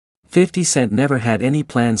50 Cent never had any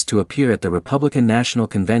plans to appear at the Republican National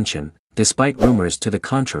Convention, despite rumors to the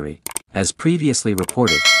contrary. As previously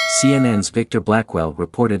reported, CNN's Victor Blackwell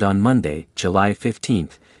reported on Monday, July 15,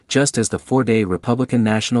 just as the 4-day Republican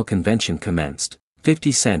National Convention commenced,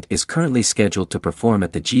 50 Cent is currently scheduled to perform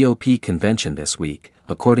at the GOP convention this week,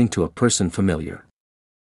 according to a person familiar.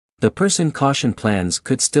 The person cautioned plans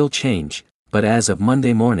could still change, but as of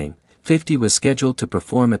Monday morning, 50 was scheduled to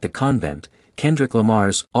perform at the convent. Kendrick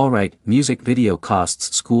Lamar's Alright music video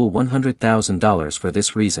costs school $100,000 for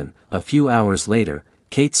this reason. A few hours later,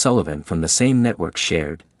 Kate Sullivan from the same network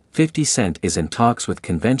shared, 50 Cent is in talks with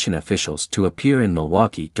convention officials to appear in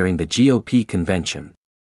Milwaukee during the GOP convention.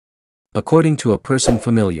 According to a person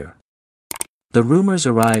familiar. The rumors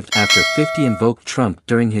arrived after 50 invoked Trump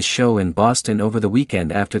during his show in Boston over the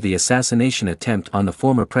weekend after the assassination attempt on the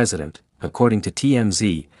former president. According to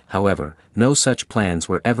TMZ, however, no such plans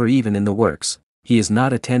were ever even in the works. He is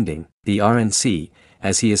not attending the RNC,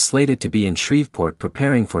 as he is slated to be in Shreveport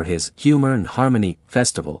preparing for his Humor and Harmony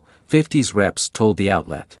Festival, 50's reps told the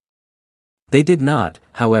outlet. They did not,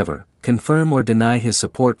 however, confirm or deny his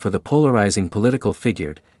support for the polarizing political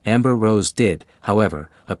figure. Amber Rose did, however,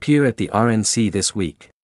 appear at the RNC this week.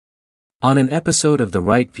 On an episode of The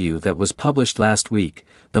Right View that was published last week,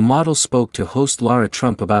 the model spoke to host Laura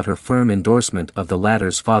Trump about her firm endorsement of the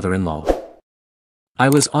latter's father-in-law. "I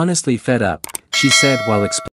was honestly fed up," she said while explaining